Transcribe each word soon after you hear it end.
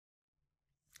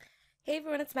Hey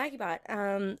everyone, it's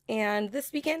MaggieBot. And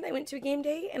this weekend I went to a game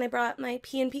day and I brought my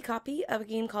PnP copy of a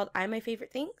game called I My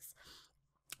Favorite Things.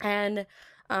 And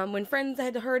when friends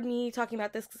had heard me talking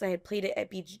about this because I had played it at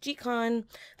BGG CON,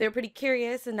 they were pretty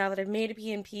curious. And now that I've made a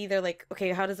PnP, they're like,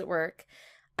 okay, how does it work?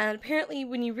 And apparently,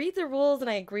 when you read the rules, and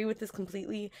I agree with this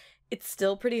completely, it's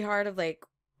still pretty hard of like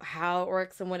how it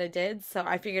works and what it did. So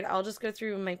I figured I'll just go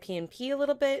through my PnP a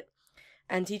little bit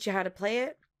and teach you how to play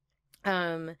it.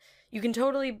 You can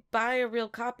totally buy a real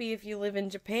copy if you live in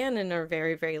Japan and are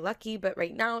very, very lucky, but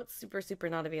right now it's super, super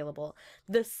not available.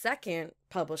 The second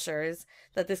publishers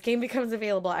that this game becomes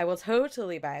available, I will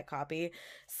totally buy a copy.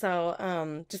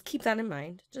 So, just keep that in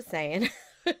mind, just saying.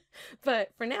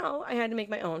 But for now, I had to make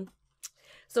my own.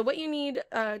 So what you need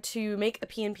to make a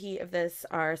PnP of this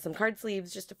are some card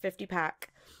sleeves, just a 50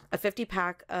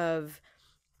 pack of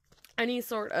any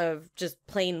sort of just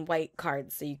plain white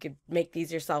cards. So you could make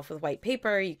these yourself with white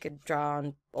paper. You could draw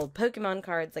on old Pokemon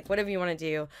cards, like whatever you want to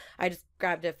do. I just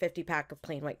grabbed a 50 pack of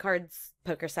plain white cards,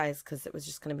 poker size, because it was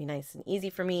just going to be nice and easy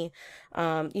for me.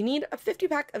 You need a 50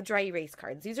 pack of dry erase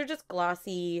cards. These are just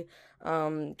glossy,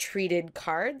 treated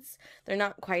cards. They're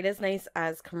not quite as nice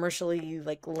as commercially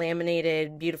like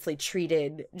laminated, beautifully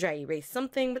treated dry erase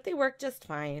something, but they work just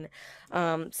fine.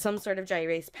 Some sort of dry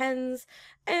erase pens,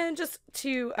 and just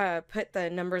to put the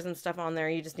numbers and stuff on there,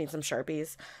 you just need some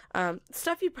Sharpies.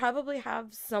 Stuff you probably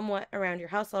have somewhat around your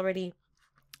house already.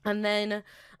 And then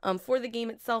for the game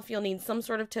itself, you'll need some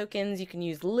sort of tokens. You can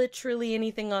use literally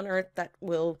anything on Earth that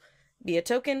will be a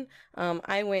token.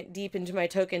 I went deep into my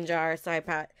token jar, so I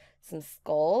put some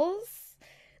skulls,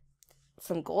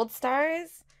 some gold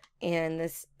stars, and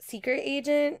this secret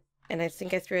agent, and I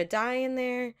think I threw a die in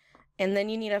there. And then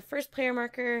you need a first player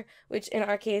marker, which in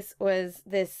our case was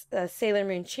this Sailor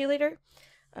Moon cheerleader.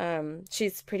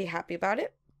 She's pretty happy about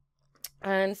it.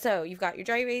 And so you've got your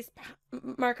dry erase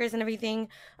markers and everything.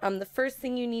 The first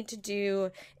thing you need to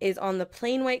do is on the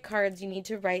plain white cards, you need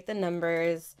to write the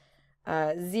numbers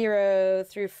 0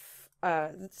 through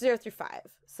 5.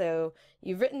 So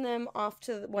you've written them off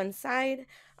to one side,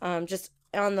 just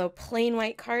on the plain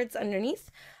white cards underneath.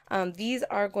 These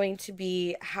are going to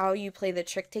be how you play the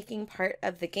trick-taking part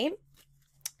of the game.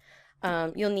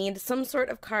 You'll need some sort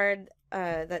of card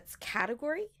that's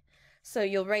category. So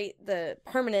you'll write the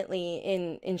permanently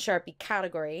in Sharpie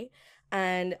category.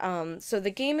 And so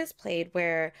the game is played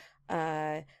where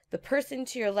the person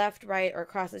to your left, right, or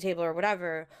across the table or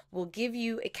whatever will give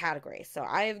you a category. So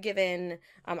I have given,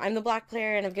 I'm the black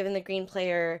player and I've given the green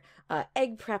player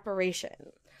egg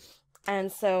preparation.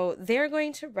 And so they're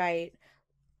going to write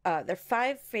their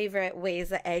 5 favorite ways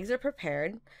that eggs are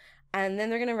prepared. And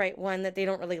then they're going to write one that they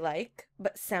don't really like,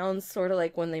 but sounds sort of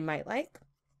like one they might like.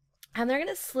 And they're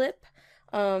going to slip.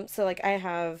 So like I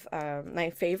have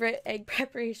my favorite egg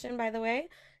preparation, by the way,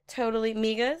 totally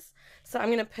Miga's. So I'm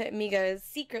going to put Miga's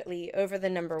secretly over the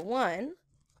number 1.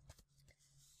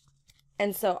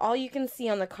 And so all you can see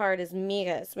on the card is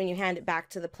Miga's when you hand it back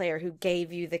to the player who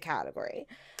gave you the category.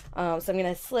 So I'm going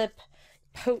to slip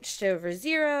poached over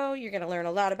 0. You're going to learn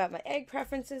a lot about my egg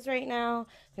preferences right now. I'm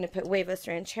going to put huevos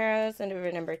rancheros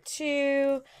over number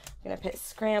 2. I'm going to put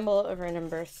scramble over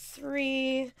number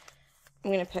 3.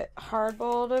 I'm going to put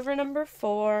hard-boiled over number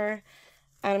 4.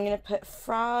 And I'm going to put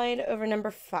fried over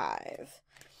number 5.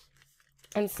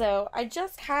 And so I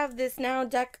just have this now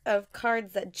deck of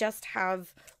cards that just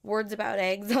have words about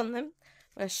eggs on them.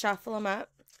 I'm going to shuffle them up.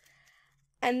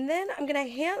 And then I'm going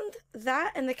to hand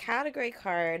that and the category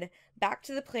card back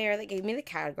to the player that gave me the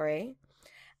category.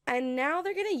 And now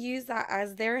they're going to use that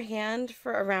as their hand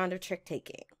for a round of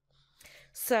trick-taking.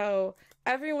 So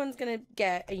everyone's going to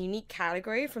get a unique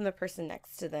category from the person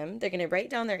next to them. They're going to write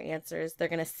down their answers. They're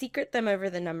going to secret them over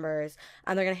the numbers.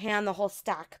 And they're going to hand the whole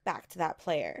stack back to that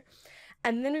player.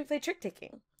 And then we play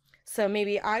trick-taking. So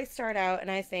maybe I start out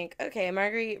and I think, okay,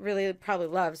 Marguerite really probably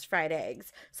loves fried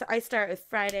eggs. So I start with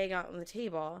fried egg out on the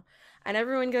table. And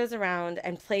everyone goes around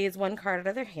and plays one card out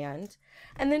of their hand.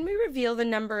 And then we reveal the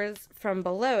numbers from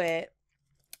below it.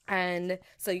 And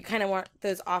so you kind of want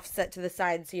those offset to the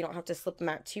side so you don't have to slip them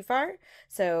out too far.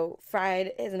 So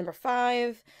fried is number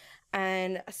 5.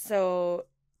 And so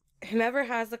whomever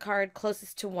has the card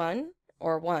closest to 1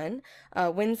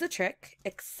 wins the trick,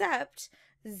 except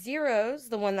 0's,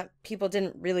 the one that people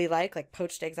didn't really like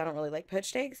poached eggs. I don't really like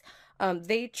poached eggs.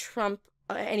 They trump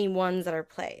any ones that are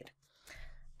played.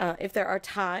 If there are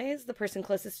ties, the person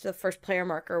closest to the first player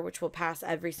marker, which will pass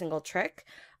every single trick,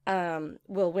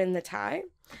 will win the tie.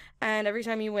 And every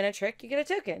time you win a trick, you get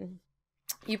a token.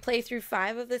 You play through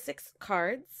 5 of the 6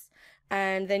 cards,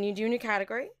 and then you do a new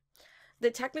category.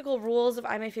 The technical rules of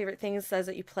I My Favorite Things says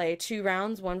that you play 2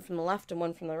 rounds, one from the left and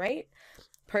one from the right.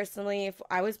 Personally, if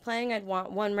I was playing, I'd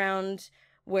want one round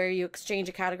where you exchange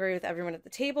a category with everyone at the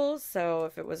table. So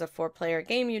if it was a 4-player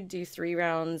game, you'd do 3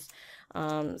 rounds,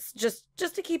 just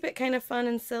to keep it kind of fun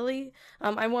and silly.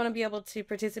 I want to be able to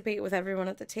participate with everyone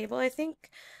at the table, I think.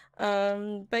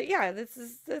 But yeah,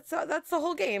 that's the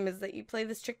whole game, is that you play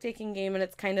this trick-taking game, and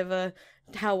it's kind of a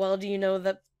how well do you know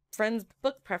the friends'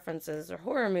 book preferences or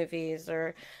horror movies,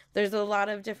 or there's a lot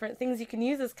of different things you can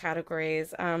use as categories.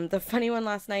 The funny one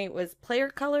last night was player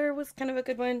color was kind of a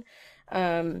good one.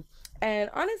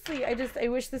 And honestly, I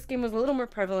wish this game was a little more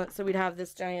prevalent, so we'd have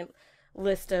this giant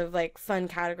list of like fun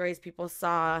categories people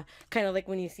saw, kind of like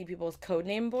when you see people's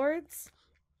codename boards.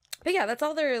 But yeah, that's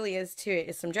all there really is to it,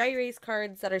 is some dry erase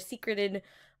cards that are secreted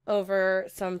over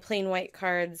some plain white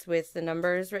cards with the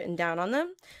numbers written down on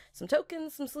them, some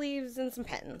tokens, some sleeves, and some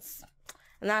pens.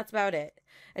 And that's about it.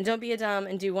 And don't be a dumb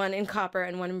and do one in copper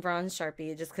and one in bronze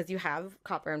Sharpie just because you have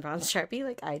copper and bronze Sharpie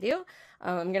like I do.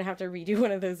 I'm going to have to redo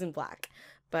one of those in black.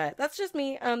 But that's just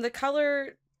me. The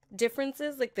color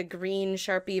differences, like the green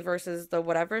Sharpie versus the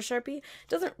whatever Sharpie,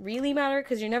 doesn't really matter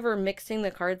because you're never mixing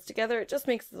the cards together. It just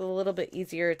makes it a little bit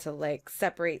easier to like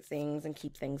separate things and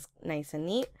keep things nice and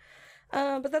neat.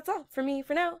 But that's all for me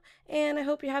for now, and I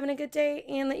hope you're having a good day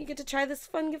and that you get to try this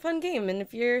fun game. And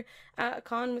if you're at a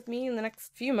con with me in the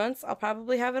next few months, I'll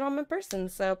probably have it on in person,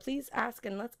 so please ask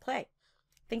and let's play.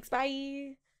 Thanks,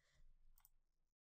 bye!